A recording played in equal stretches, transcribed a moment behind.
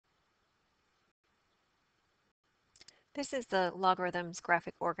This is the logarithms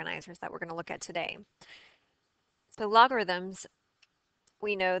graphic organizers that we're going to look at today. So logarithms,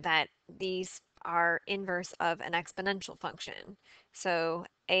 we know that these are inverse of an exponential function. So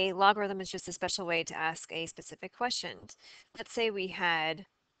a logarithm is just a special way to ask a specific question. Let's say we had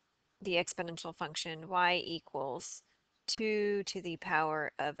the exponential function y equals 2 to the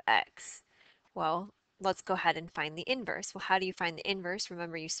power of x. Well, let's go ahead and find the inverse. Well, how do you find the inverse?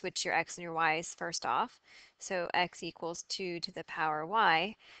 Remember, you switch your x and your y's first off. So x equals 2 to the power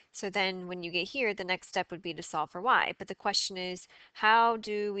y. So then when you get here, the next step would be to solve for y. But the question is, how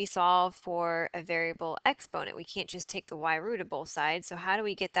do we solve for a variable exponent? We can't just take the y root of both sides. So how do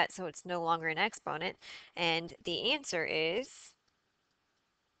we get that so it's no longer an exponent? And the answer is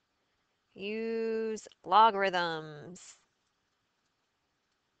use logarithms.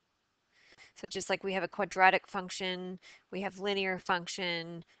 So just like we have a quadratic function, we have linear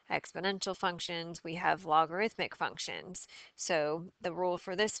function, exponential functions, we have logarithmic functions. So the rule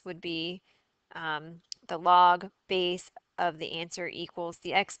for this would be the log base of the answer equals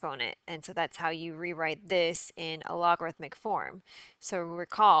the exponent. And so that's how you rewrite this in a logarithmic form. So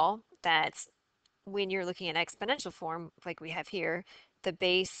recall that when you're looking at exponential form, like we have here, the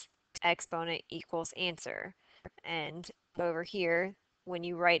base exponent equals answer. And over here, when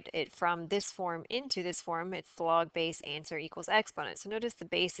you write it from this form into this form, it's log base answer equals exponent. So notice the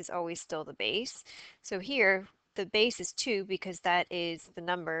base is always still the base. So here, the base is 2 because that is the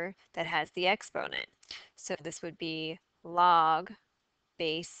number that has the exponent. So this would be log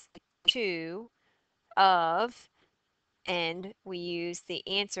base 2 of, and we use the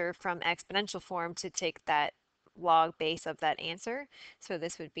answer from exponential form to take that log base of that answer. So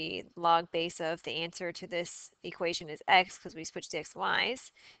this would be log base of the answer to this equation is x, because we switched the x,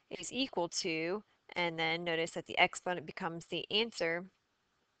 y's, is equal to, and then notice that the exponent becomes the answer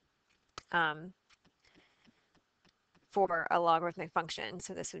um, for a logarithmic function.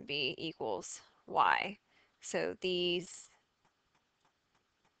 So this would be equals y. So these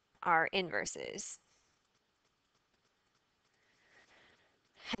are inverses.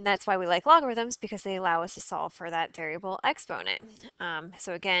 And that's why we like logarithms, because they allow us to solve for that variable exponent.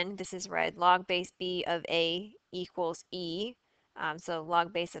 So again, this is read log base b of a equals e. So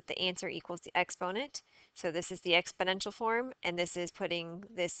log base of the answer equals the exponent. So this is the exponential form, and this is putting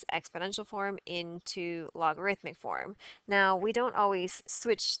this exponential form into logarithmic form. Now, we don't always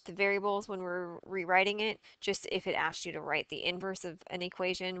switch the variables when we're rewriting it. Just if it asks you to write the inverse of an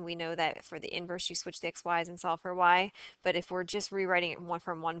equation, we know that for the inverse, you switch the x, y's and solve for y. But if we're just rewriting it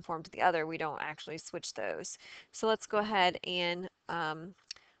from one form to the other, we don't actually switch those. So let's go ahead and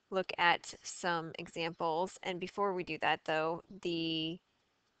look at some examples. And before we do that, though, the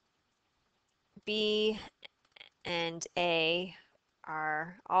B and A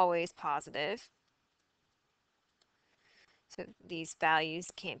are always positive. So these values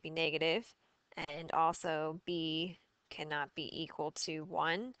can't be negative. And also B cannot be equal to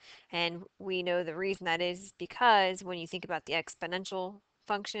 1. And we know the reason that is because when you think about the exponential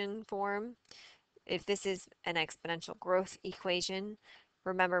function form, if this is an exponential growth equation,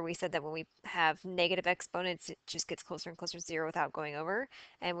 remember we said that when we have negative exponents, it just gets closer and closer to 0 without going over.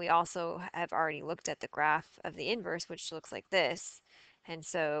 And we also have already looked at the graph of the inverse, which looks like this. And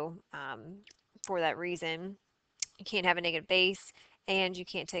so for that reason, you can't have a negative base, and you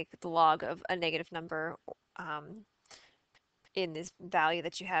can't take the log of a negative number um, in this value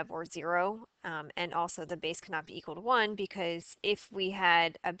that you have, or 0. And also the base cannot be equal to 1, because if we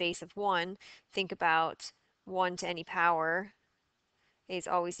had a base of 1, think about 1 to any power is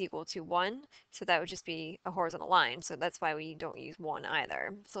always equal to 1. So that would just be a horizontal line. So that's why we don't use 1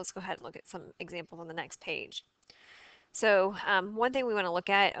 either. So let's go ahead and look at some examples on the next page. So one thing we want to look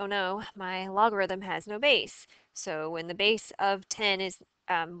at, oh no, my logarithm has no base. So when the base of 10 is,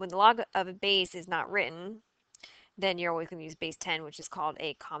 when the log of a base is not written, then you're always going to use base 10, which is called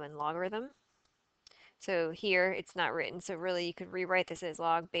a common logarithm. So here it's not written. So really you could rewrite this as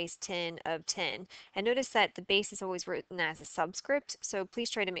log base 10 of 10. And notice that the base is always written as a subscript. So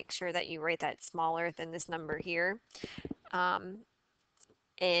please try to make sure that you write that smaller than this number here. Um,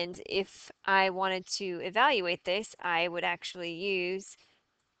 and if I wanted to evaluate this, I would actually use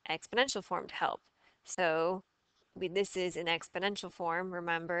exponential form to help. So this is an exponential form.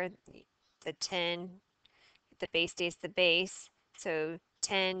 Remember, the 10, the base stays the base. So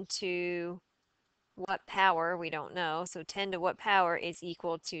 10 to what power, we don't know. So 10 to what power is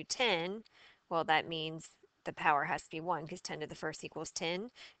equal to 10? Well, that means the power has to be 1, because 10 to the first equals 10.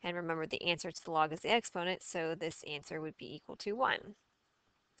 And remember, the answer to the log is the exponent, so this answer would be equal to 1.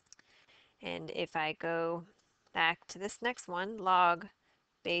 And if I go back to this next one, log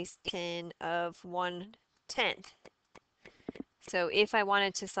base 10 of 1/10. So if I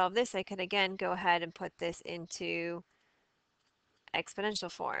wanted to solve this, I could again go ahead and put this into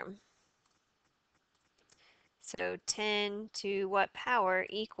exponential form. So 10 to what power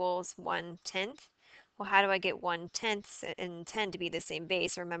equals 1/10? Well, how do I get 1/10 and 10 to be the same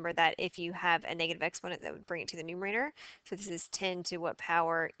base? Remember that if you have a negative exponent, that would bring it to the numerator. So this is 10 to what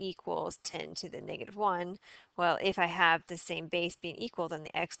power equals 10 to the negative 1. Well, if I have the same base being equal, then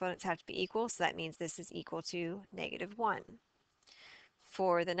the exponents have to be equal. So that means this is equal to negative 1.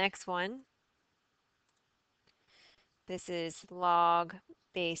 For the next one, this is log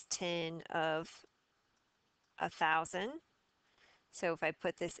base 10 of 1,000. So if I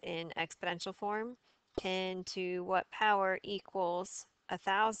put this in exponential form, 10 to what power equals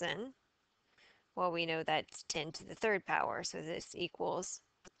 1,000? Well, we know that's 10 to the third power, so this equals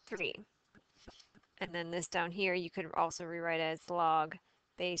 3. And then this down here, you could also rewrite as log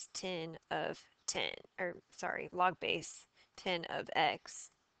base 10 of 10, or sorry, log base 10 of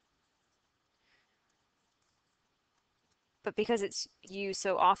x. But because it's used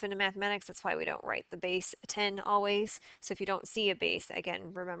so often in mathematics, that's why we don't write the base 10 always. So if you don't see a base,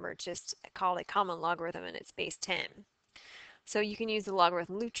 again, remember, just call a common logarithm and it's base 10. So you can use the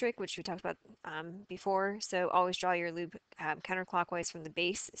logarithm loop trick, which we talked about before. So always draw your loop counterclockwise from the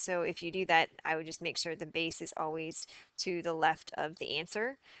base. So if you do that, I would just make sure the base is always to the left of the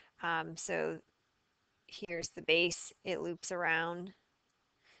answer. So here's the base, it loops around.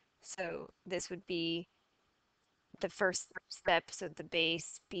 So this would be the first step, so the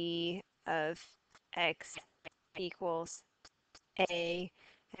base b of x equals a,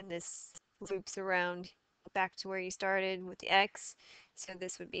 and this loops around back to where you started with the x. So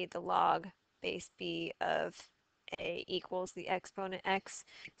this would be the log base b of a equals the exponent x.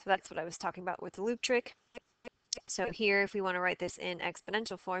 So that's what I was talking about with the loop trick. So here, if we want to write this in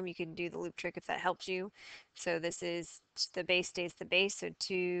exponential form, you can do the loop trick if that helps you. So this is, the base stays the base, so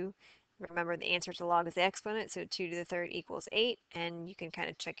 2, remember the answer to log is the exponent, so 2 to the third equals 8, and you can kind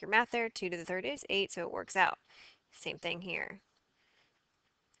of check your math there. 2 to the third is 8, so it works out. Same thing here.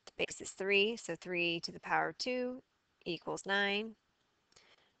 The base is 3, so 3 to the power of 2 equals 9.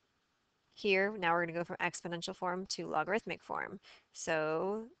 Here, now we're going to go from exponential form to logarithmic form.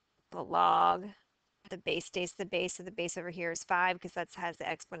 So the log, the base stays the base, so the base over here is 5 because that has the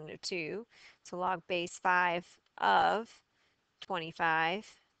exponent of 2. So log base 5 of 25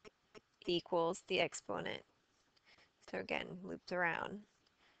 equals the exponent. So again, looped around.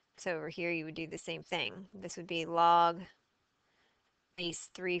 So over here you would do the same thing. This would be log base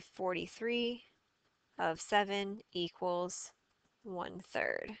 343 of 7 equals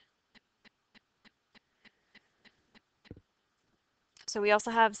 1/3. So we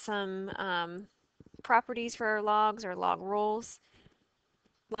also have some properties for our logs or log rules.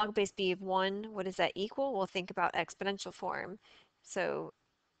 Log base b of 1, what does that equal? We'll think about exponential form. So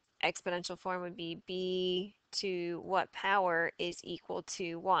exponential form would be b to what power is equal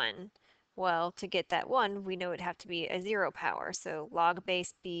to 1? Well, to get that 1, we know it'd have to be a 0 power. So log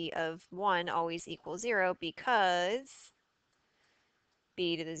base b of 1 always equals 0 because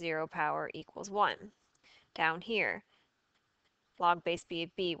b to the 0 power equals 1. Down here, log base b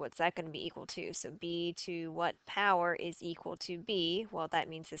of b, what's that going to be equal to? So b to what power is equal to b? Well, that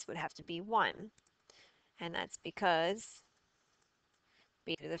means this would have to be 1. And that's because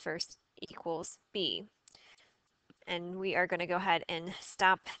b to the first equals b. And we are going to go ahead and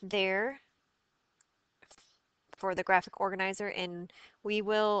stop there for the graphic organizer, and we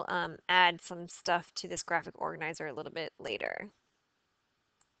will add some stuff to this graphic organizer a little bit later.